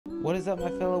What is up, my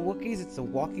fellow Wookiees? It's the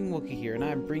Walking Wookie here, and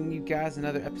I'm bringing you guys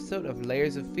another episode of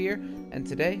Layers of Fear, and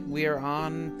today we are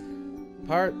on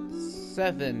part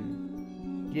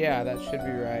 7. Yeah, that should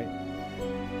be right.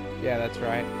 Yeah, that's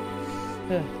right.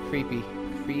 Creepy.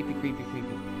 Creepy, creepy,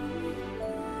 creepy.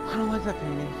 I don't like that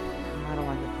painting. I don't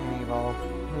like that painting at all.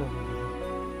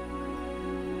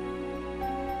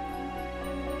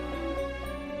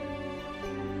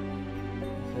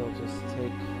 He'll just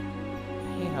take... I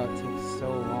hate how it takes so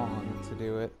long to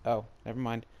do it. Oh, never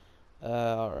mind.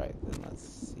 Alright, then let's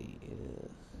see.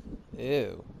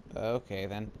 Ew. Okay,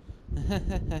 then.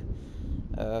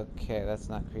 Okay, that's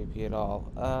not creepy at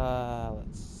all.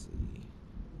 Let's see.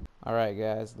 Alright,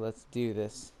 guys, let's do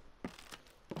this.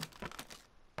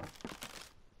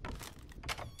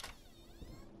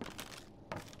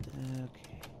 Okay.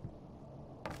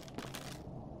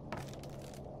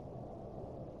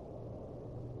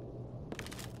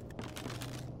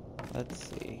 Let's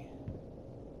see.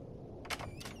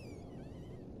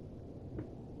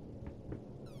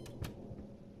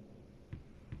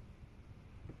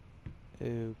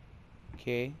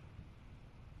 Okay.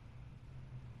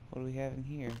 What do we have in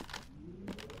here?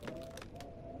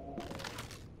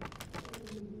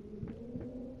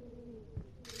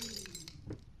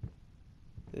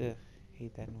 Ugh,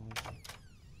 hate that noise.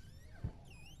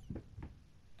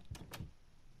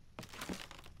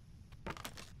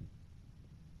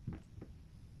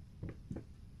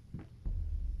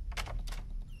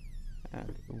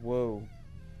 Whoa.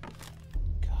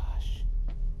 Gosh.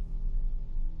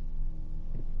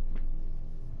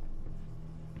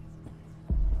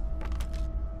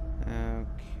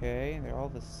 Okay, they're all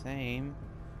the same.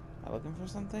 Am I looking for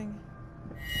something?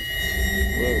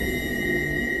 Whoa.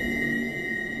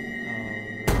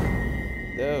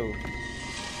 Oh.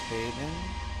 Okay then.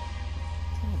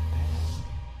 It's not bad.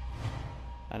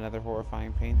 Another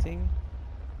horrifying painting.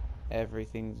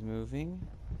 Everything's moving.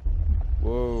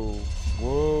 Whoa.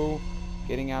 Whoa.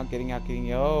 Getting out, getting out,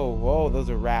 getting out. Oh, whoa, those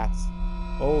are rats.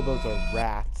 Oh, those are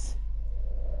rats.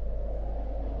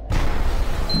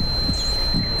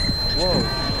 Whoa.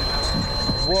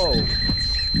 Whoa.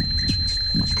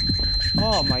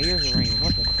 Oh, my ears are ringing.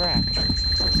 What the crap?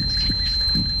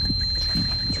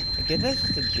 I get that's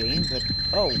just a game, but...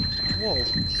 Oh, whoa.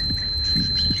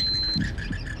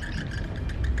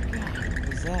 God, what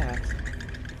was that?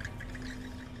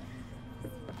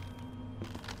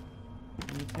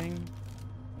 Anything?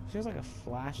 Feels like a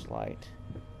flashlight.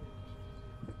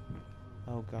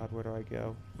 Oh god, where do I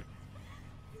go?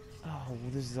 Oh,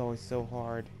 this is always so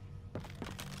hard.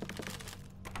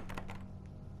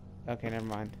 Okay, never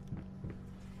mind.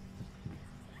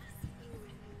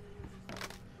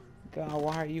 God,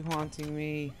 why are you haunting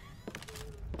me?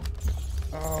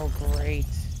 Oh, great.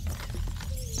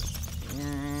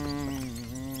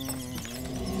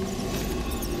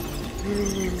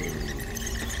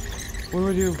 What do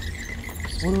I do?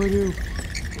 What do I do?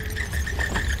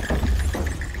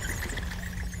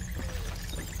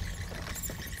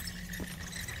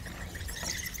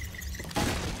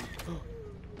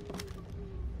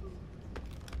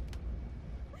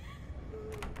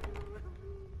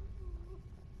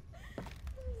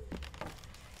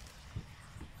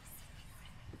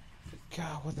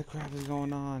 God, what the crap is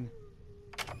going on?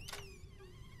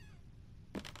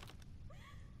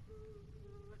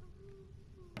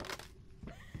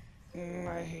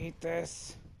 I hate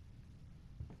this.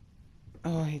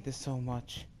 Oh, I hate this so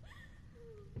much.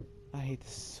 I hate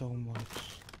this so much.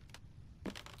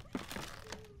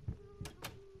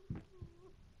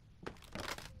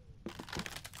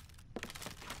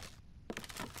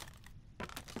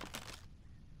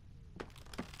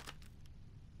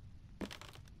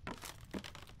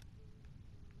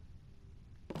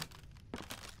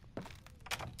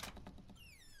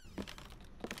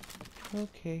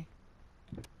 Okay.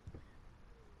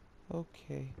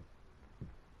 Okay.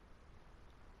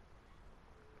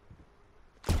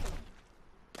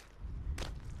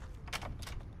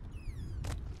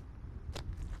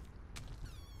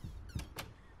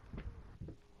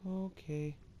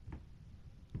 Okay.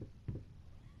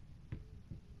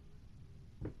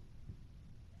 I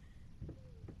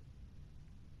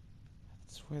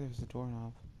swear there's a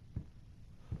doorknob.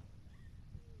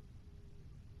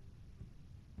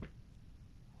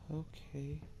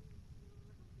 Okay.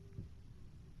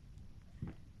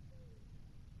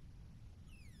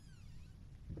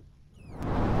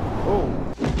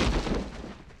 Oh!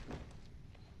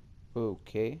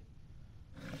 Okay.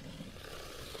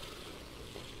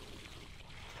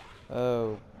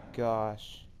 Oh,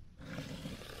 gosh.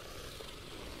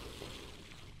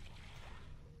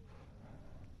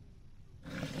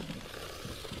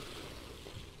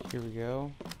 Here we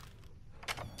go.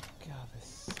 God, this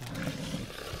sucks.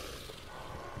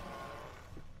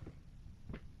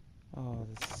 Oh,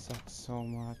 this sucks so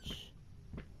much.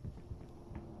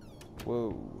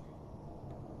 Whoa.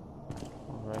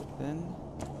 Alright then.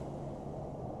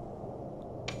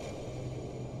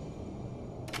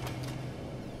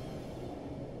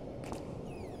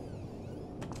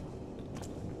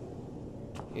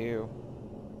 Ew.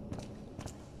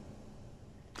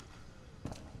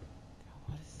 God,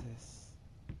 what is this?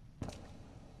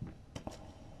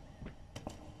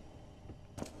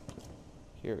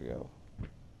 Here we go.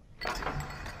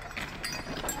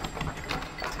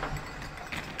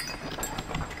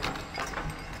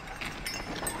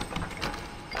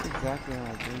 Exactly how I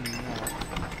bring you up.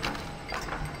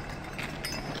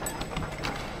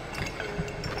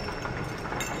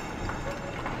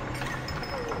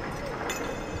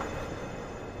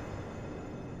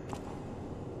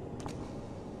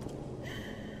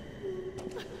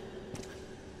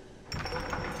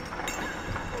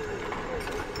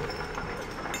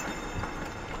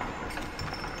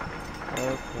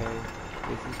 Okay,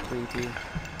 this is creepy.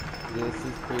 This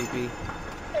is creepy.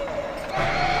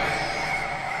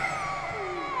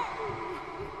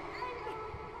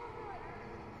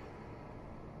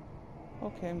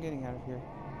 Okay, I'm getting out of here.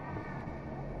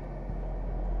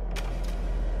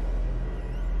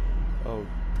 Oh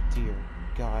dear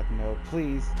God, no,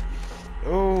 please.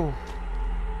 Oh.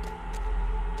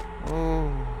 Oh,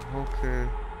 okay.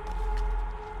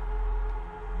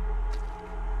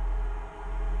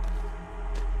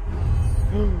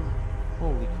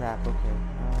 Holy crap, okay.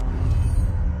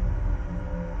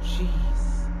 Jeez.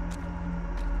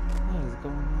 What is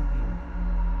going on here?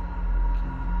 Can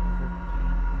you ever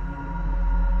paint me?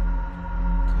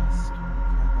 God, scared the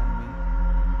crap out of me.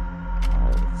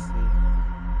 Alright, let's see.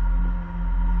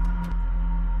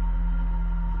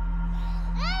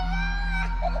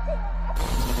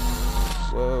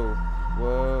 Whoa,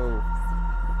 whoa.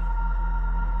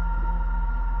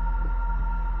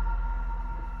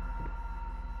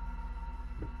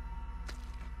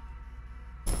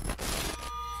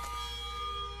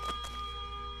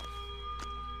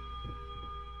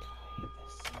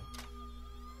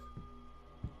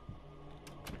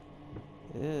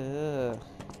 Ugh.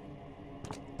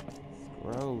 It's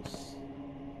gross.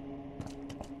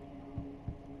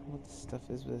 What this stuff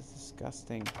is, but it's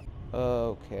disgusting.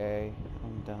 Okay,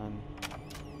 I'm done.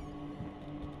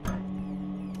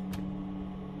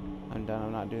 I'm done.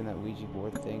 I'm not doing that Ouija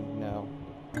board thing. No.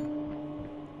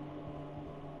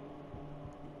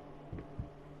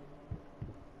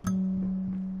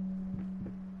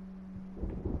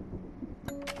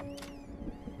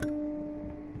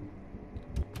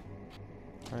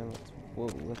 Alright,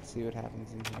 let's see what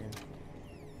happens in here.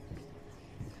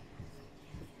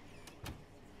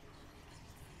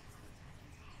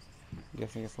 I'm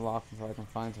guessing it's locked until I can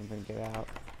find something to get out.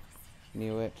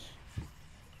 Knew it.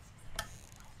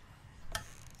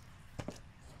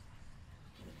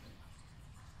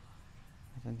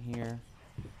 Nothing here.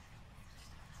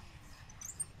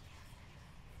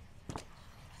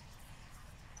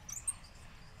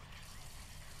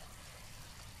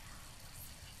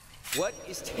 What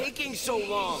is taking so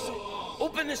long?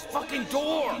 Open this fucking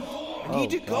door! I need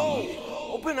to go!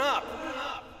 Open up!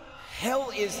 Hell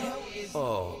is...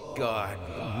 Oh, God.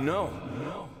 No.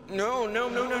 No, no,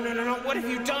 no, no, no, no, no. What have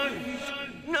you done?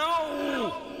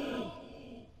 No!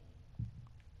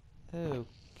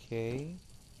 Okay.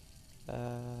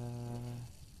 I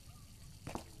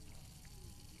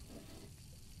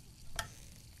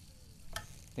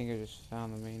think I just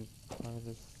found the main part of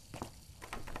this.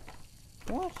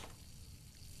 What?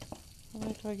 How the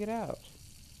heck do I get out?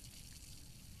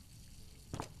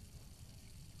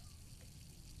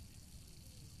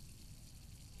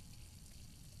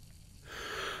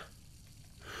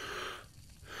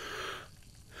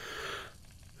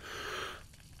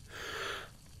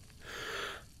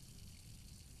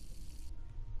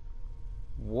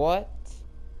 What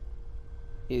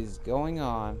is going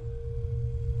on?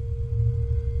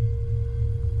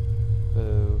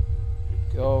 Boo.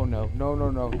 Oh no, no, no,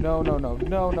 no, no, no, no,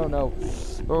 no, no, no.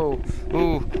 Oh,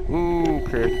 ooh,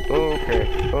 okay,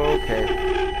 okay, okay.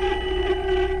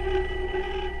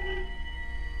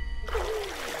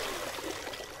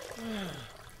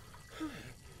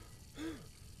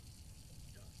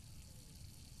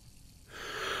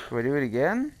 Do I do it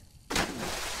again?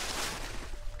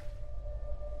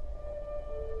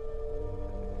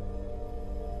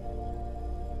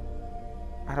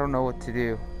 I don't know what to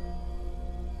do.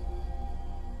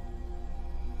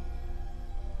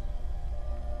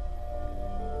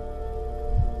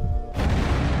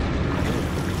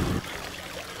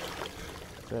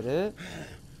 Is that it?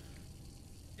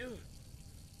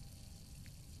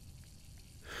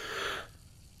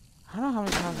 I don't know how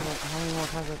many more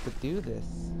times I have to do this.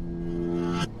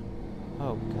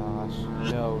 Oh gosh.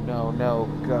 No, no, no.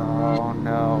 Oh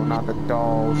no, not the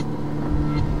dolls.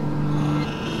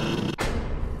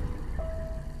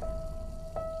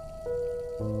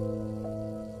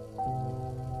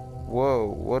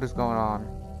 Whoa, what is going on?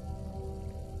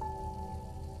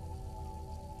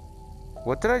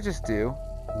 What did I just do?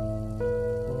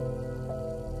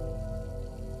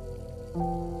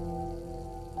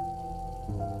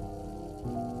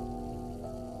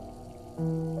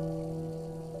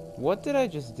 What did I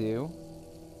just do?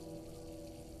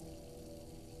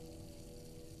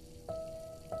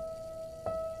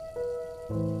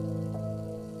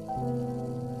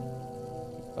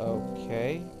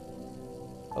 Okay.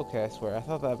 Okay, I swear. I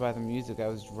thought that by the music I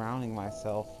was drowning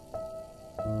myself.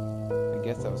 I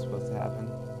guess that was supposed to happen.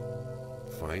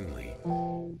 Finally,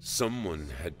 someone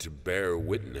had to bear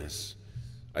witness.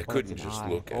 I Oh, couldn't that's an just eye.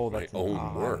 look Oh, at my that's an own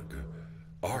eye. work.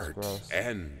 That's Art gross.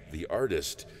 and the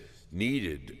artist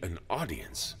needed an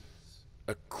audience,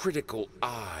 a critical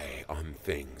eye on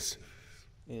things.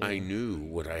 Ew. I knew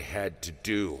what I had to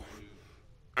do.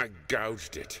 I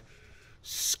gouged it,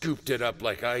 scooped it up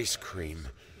like ice cream.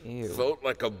 Ew. Felt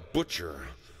like a butcher,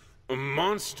 a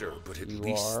monster, but at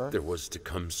least there was to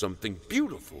come something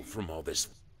beautiful from all this.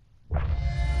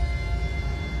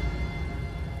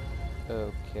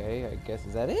 Okay, I guess,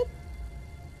 is that it?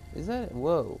 Is that it?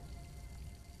 Whoa.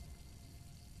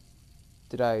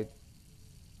 Did I...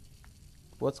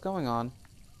 What's going on?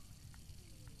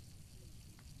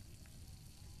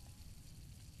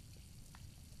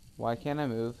 Why can't I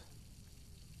move?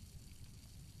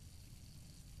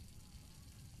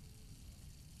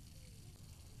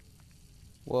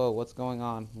 Whoa, what's going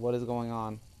on? What is going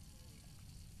on?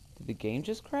 Did the game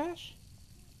just crash?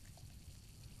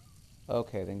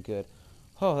 Okay, then good.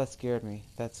 Oh, that scared me.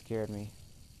 That scared me.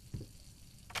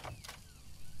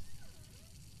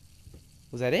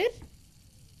 Was that it?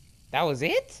 That was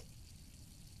it?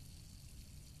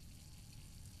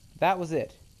 That was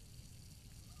it.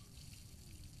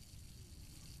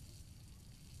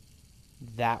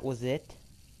 That was it?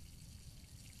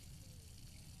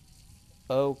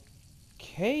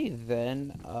 Okay,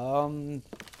 then,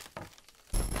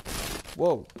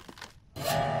 whoa.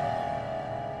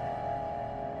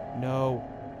 No.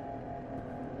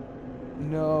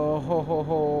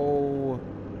 No.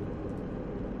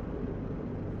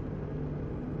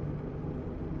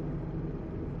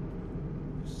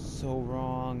 So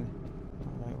wrong.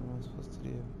 Alright, what am I supposed to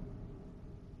do?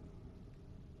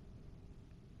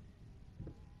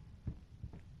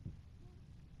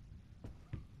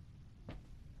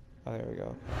 Oh, there we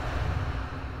go.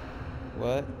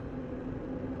 What?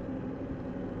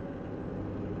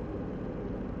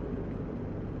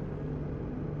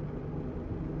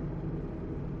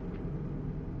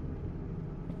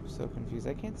 I'm so confused.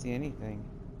 I can't see anything.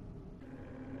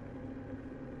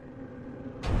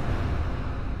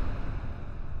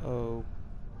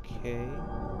 Okay.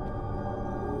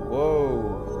 Whoa.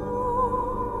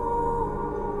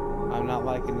 I'm not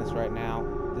liking this right now.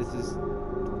 This is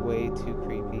way too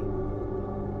creepy.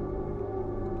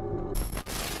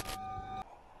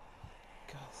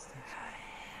 Gosh,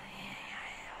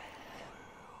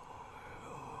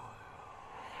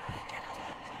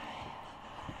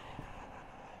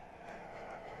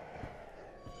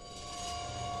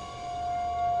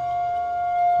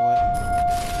 what?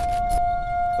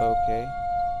 Okay.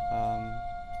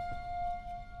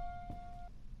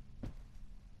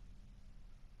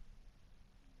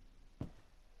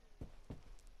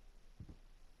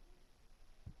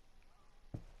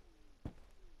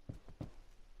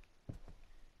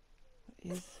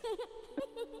 What is...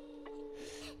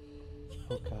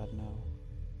 Oh god, no.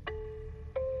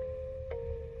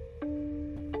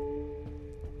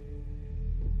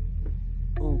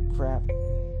 Oh crap.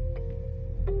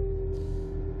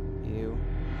 Ew.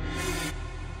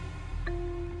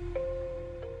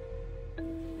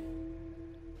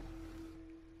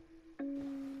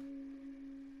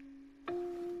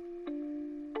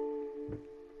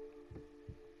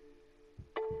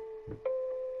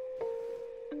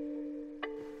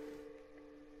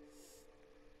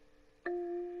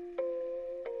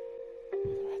 Oh,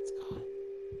 the rat's gone.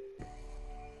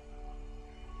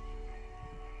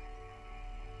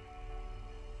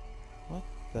 What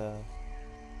the...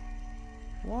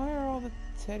 Why are all the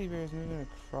teddy bears moving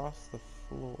across the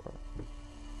floor?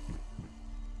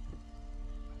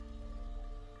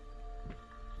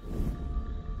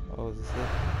 Oh, is this it?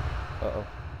 Uh-oh.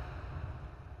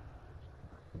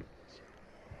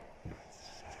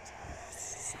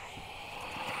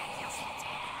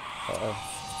 Uh-oh.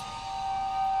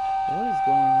 What is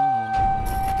going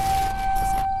on?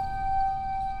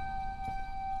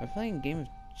 Am I playing a game of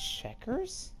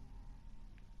checkers?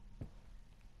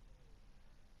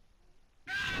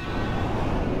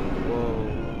 Whoa.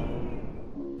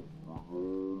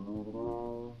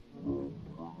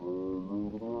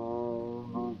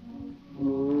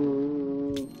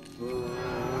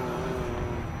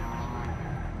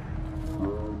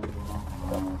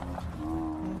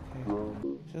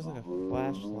 Feels like a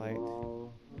flashlight.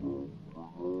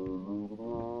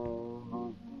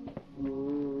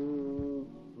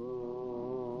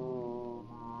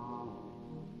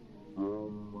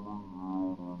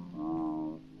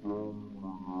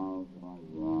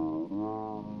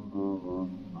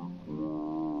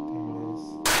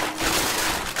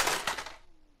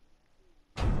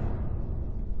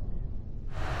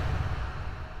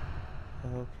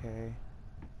 Okay.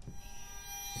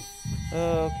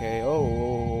 Okay.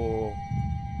 Oh.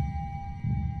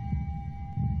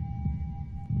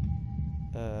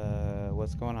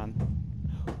 What's going on?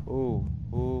 Oh.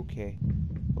 Okay.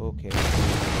 Okay. Not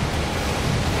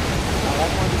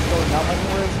liking where this is going. Not liking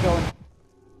where it's going.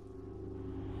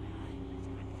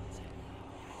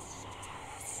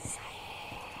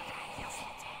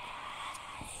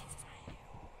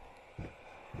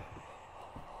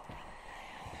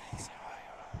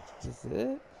 Is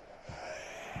it?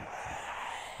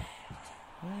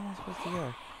 Where am I supposed to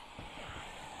go?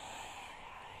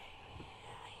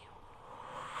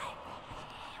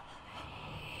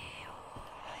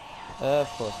 Of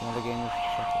course, another game of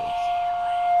checkers.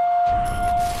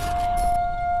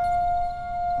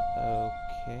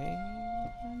 Okay.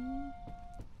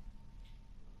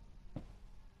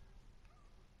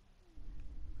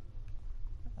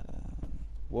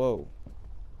 Whoa.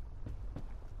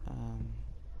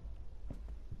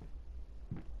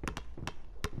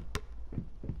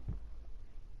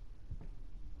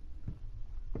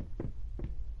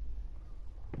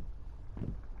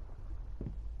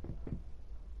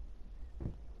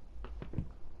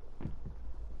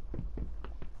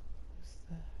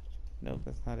 Nope,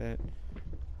 that's not it.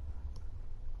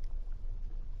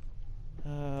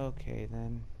 Okay,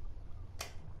 then.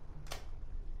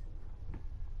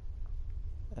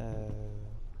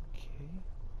 Okay.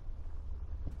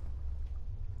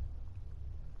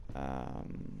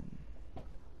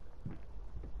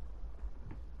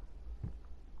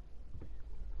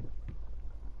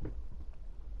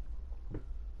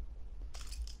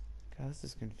 God, this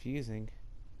is confusing.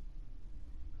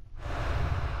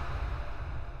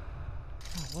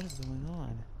 What is going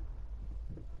on?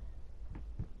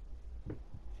 I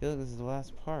feel like this is the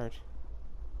last part.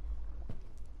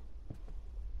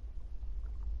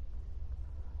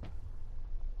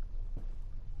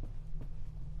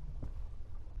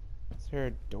 Is there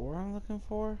a door I'm looking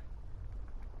for?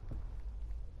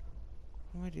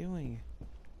 What am I doing?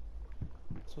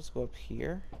 I'm supposed to go up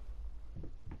here?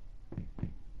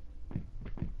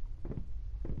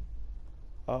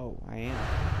 Oh, I am.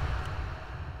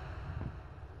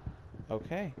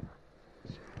 Okay.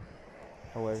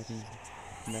 Oh, everything's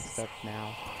messed up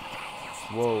now.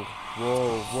 Whoa,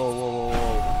 whoa, whoa, whoa, whoa,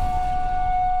 whoa.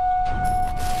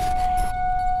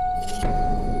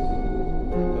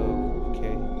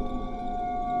 Okay.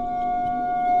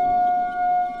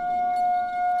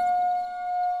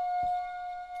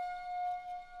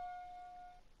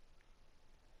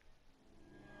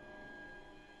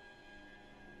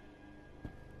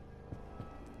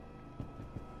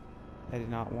 I did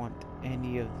not want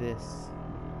any of this.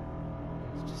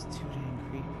 It's just too dang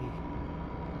creepy.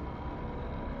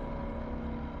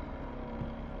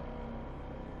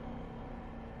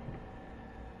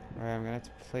 Alright, I'm gonna have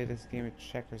to play this game of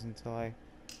checkers until I...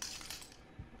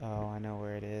 Oh, I know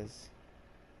where it is.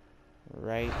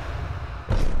 Right.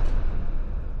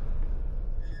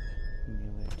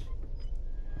 Knew it.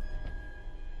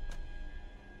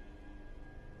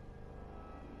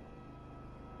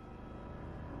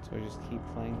 So I just keep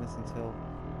playing this until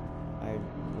I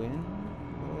win?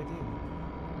 What do I do?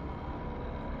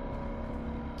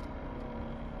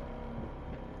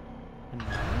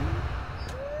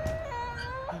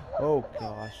 Oh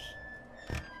gosh.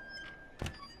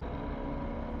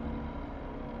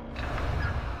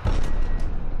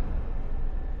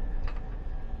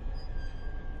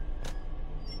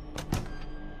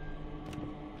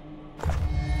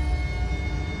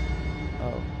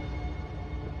 Oh.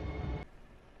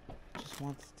 Just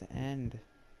wants to end.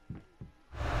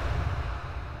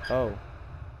 Oh.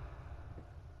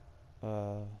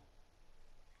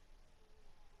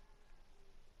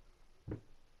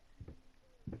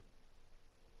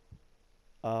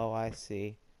 Oh, I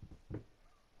see.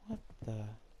 What the?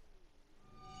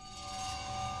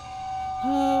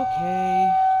 Okay.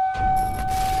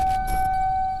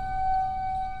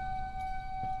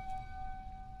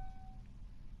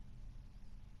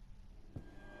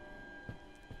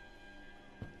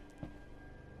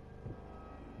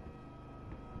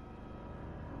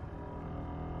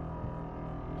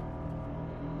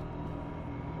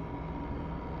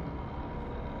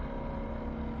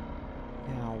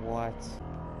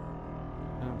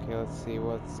 Okay, let's see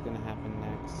what's gonna happen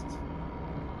next.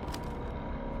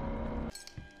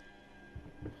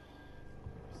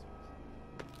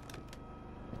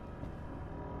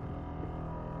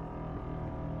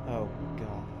 Oh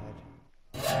God.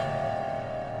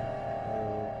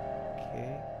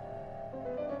 Okay.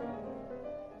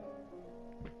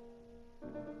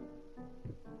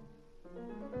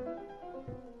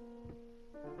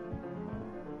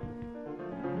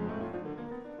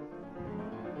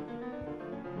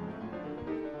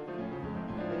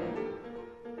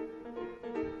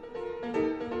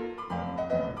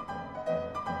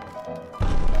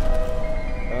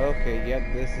 Okay, yep,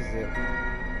 this is it.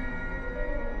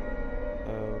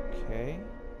 Okay.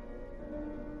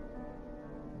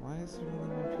 Why is there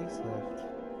only one piece left?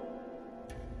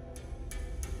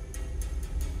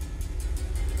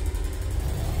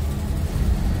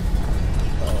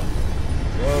 Oh.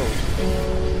 Whoa.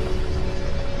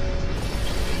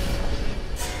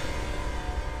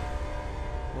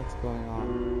 What's going on?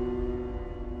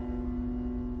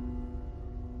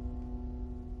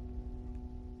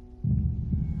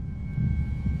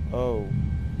 Oh.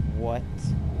 What?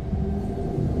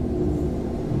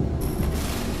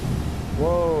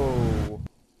 Whoa.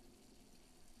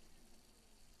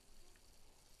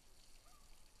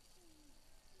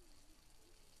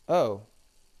 Oh.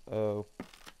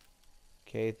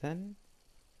 Okay then.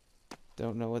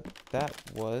 Don't know what that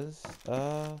was.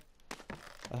 I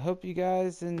hope you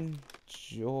guys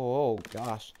enjoy. Oh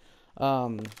gosh.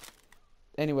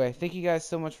 Anyway, thank you guys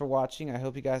so much for watching. I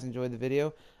hope you guys enjoyed the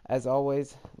video. As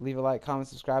always, leave a like, comment,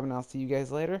 subscribe, and I'll see you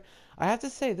guys later. I have to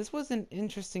say, this was an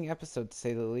interesting episode to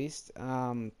say the least.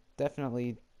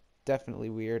 Definitely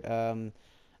weird.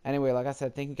 Anyway, like I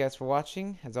said, thank you guys for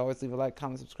watching. As always, leave a like,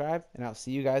 comment, subscribe, and I'll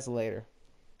see you guys later.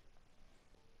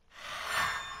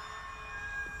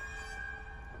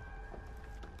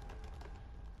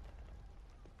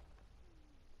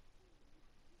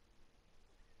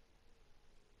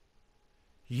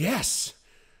 Yes!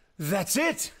 That's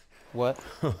it! What?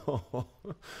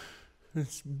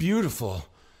 It's beautiful.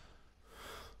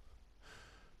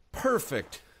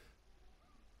 Perfect.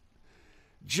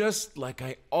 Just like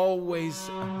I always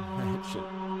imagined.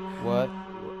 What?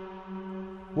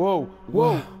 Whoa!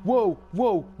 Whoa! Whoa!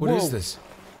 Whoa! What is this?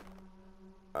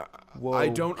 Whoa. I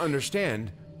don't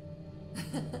understand.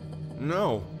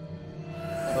 No.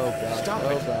 Oh gosh. Stop oh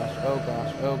it. gosh. Oh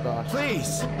gosh. Oh gosh.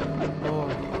 Please! Oh.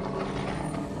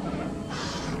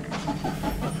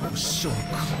 I was so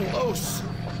close.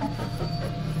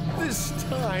 This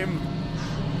time,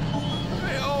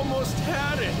 I almost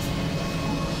had it.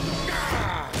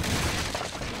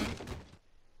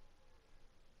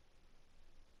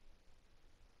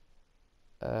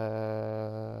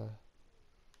 Ah!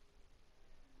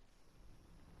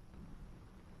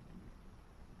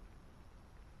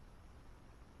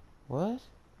 What?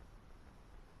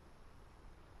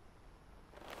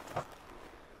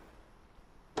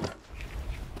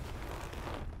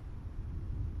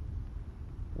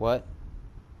 What?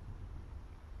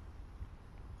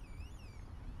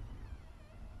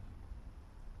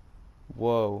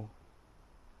 Whoa.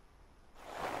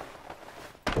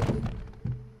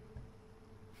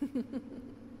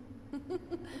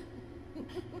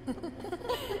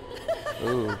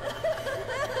 Ooh.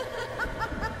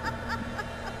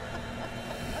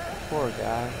 Poor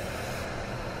guy.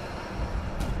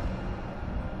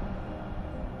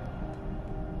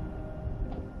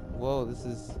 Whoa, this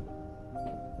is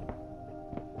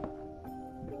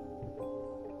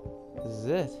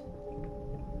it.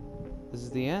 This is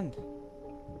the end.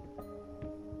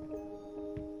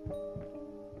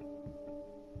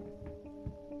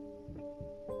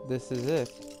 This is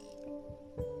it.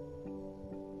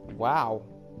 Wow.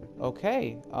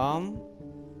 Okay.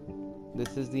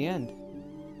 This is the end.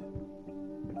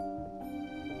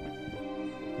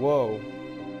 Whoa.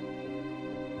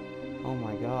 Oh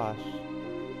my gosh.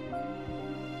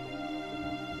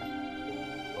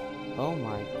 Oh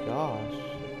my gosh.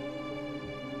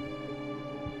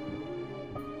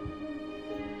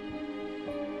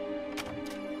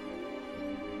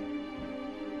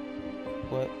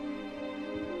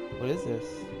 What is this?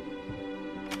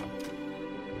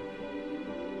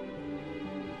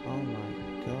 Oh my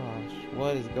gosh.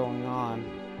 What is going on?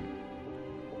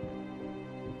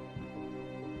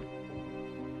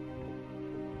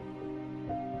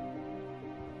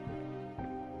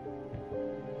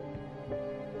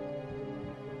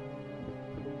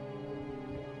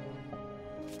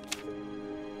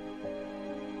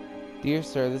 Dear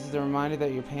sir, this is a reminder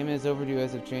that your payment is overdue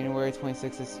as of January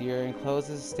 26th this year.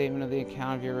 Enclosed is a statement of the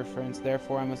account of your reference.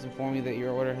 Therefore, I must inform you that your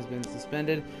order has been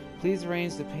suspended. Please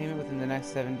arrange the payment within the next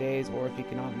 7 days, or if you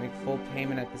cannot make full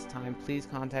payment at this time, please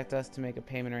contact us to make a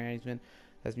payment arrangement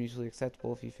that's mutually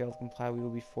acceptable. If you fail to comply, we will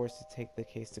be forced to take the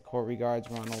case to court. Regards,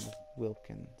 Ronald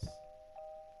Wilkins.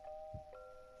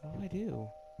 What do I do?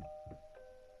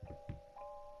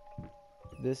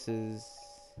 This is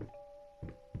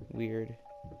weird.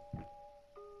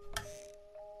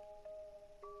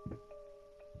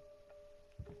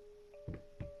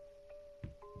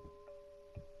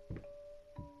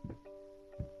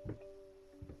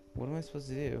 What am I supposed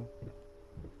to do?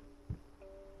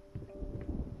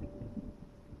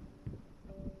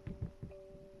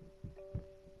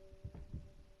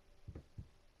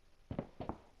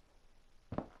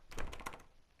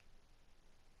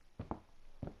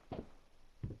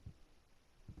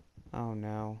 Oh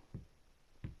no.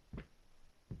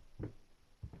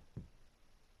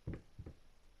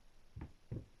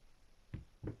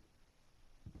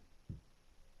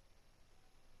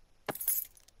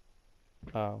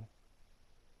 Oh.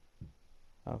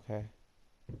 Okay.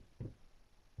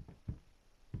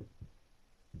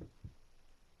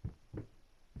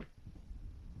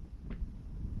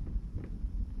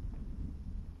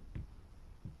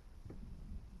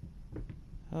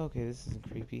 Okay, this isn't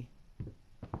creepy.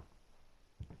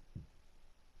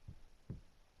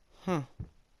 Huh.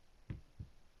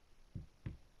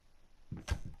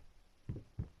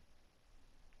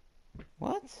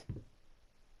 What?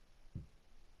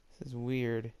 This is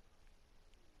weird.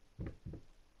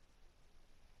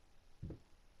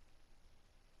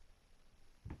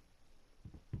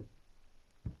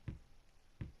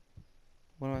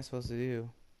 What am I supposed to do?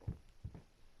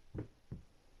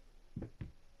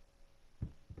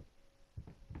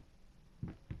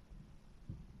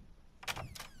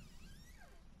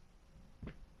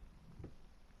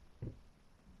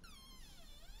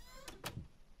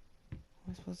 What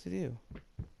am I supposed to do?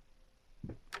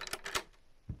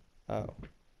 Oh.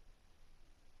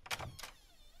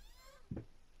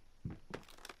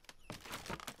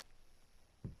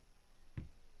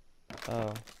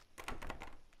 Oh.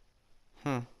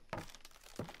 Huh.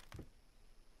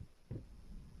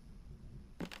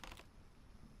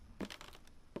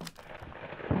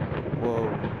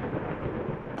 Whoa.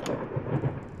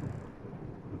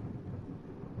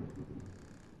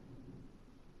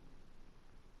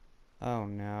 Oh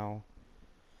no.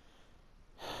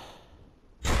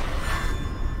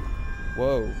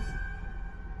 Whoa.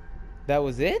 That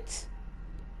was it?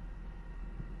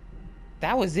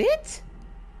 That was it?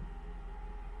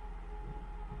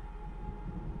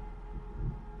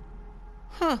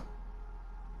 Huh.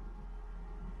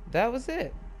 That was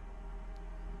it.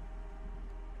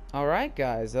 Alright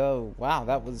guys. Oh wow,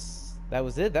 that was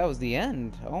it. That was the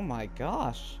end. Oh my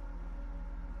gosh.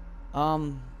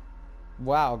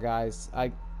 Wow guys,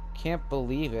 I can't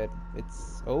believe it.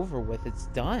 It's over with. It's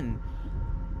done.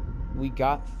 We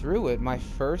got through it. My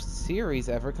first series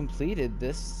ever completed.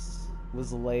 This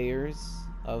was Layers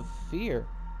of Fear.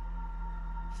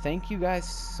 Thank you guys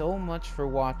so much for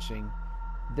watching.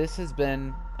 This has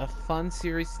been a fun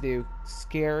series to do.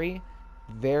 Scary,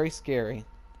 very scary.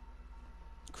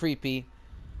 Creepy,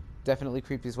 definitely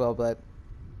creepy as well, but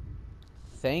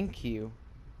thank you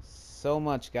so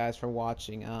much guys for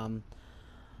watching.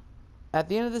 At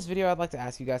the end of this video, I'd like to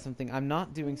ask you guys something. I'm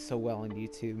not doing so well on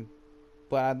YouTube,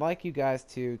 but I'd like you guys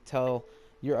to tell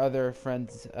your other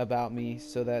friends about me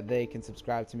so that they can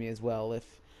subscribe to me as well. If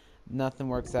nothing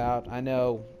works out, I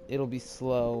know it'll be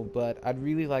slow, but I'd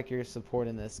really like your support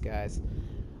in this, guys.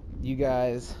 You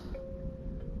guys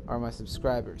are my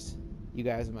subscribers. You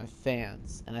guys are my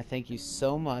fans, and I thank you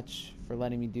so much for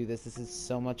letting me do this. This is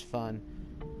so much fun.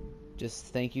 Just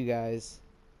thank you guys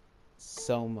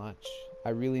so much. I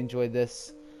really enjoyed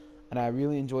this, and I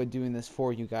really enjoyed doing this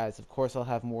for you guys. Of course, I'll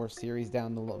have more series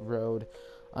down the road,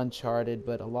 Uncharted,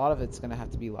 but a lot of it's going to have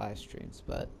to be live streams.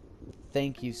 But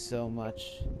thank you so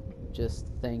much. Just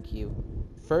thank you.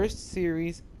 First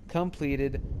series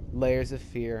completed, Layers of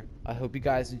Fear. I hope you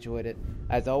guys enjoyed it.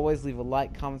 As always, leave a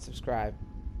like, comment, subscribe,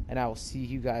 and I will see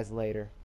you guys later.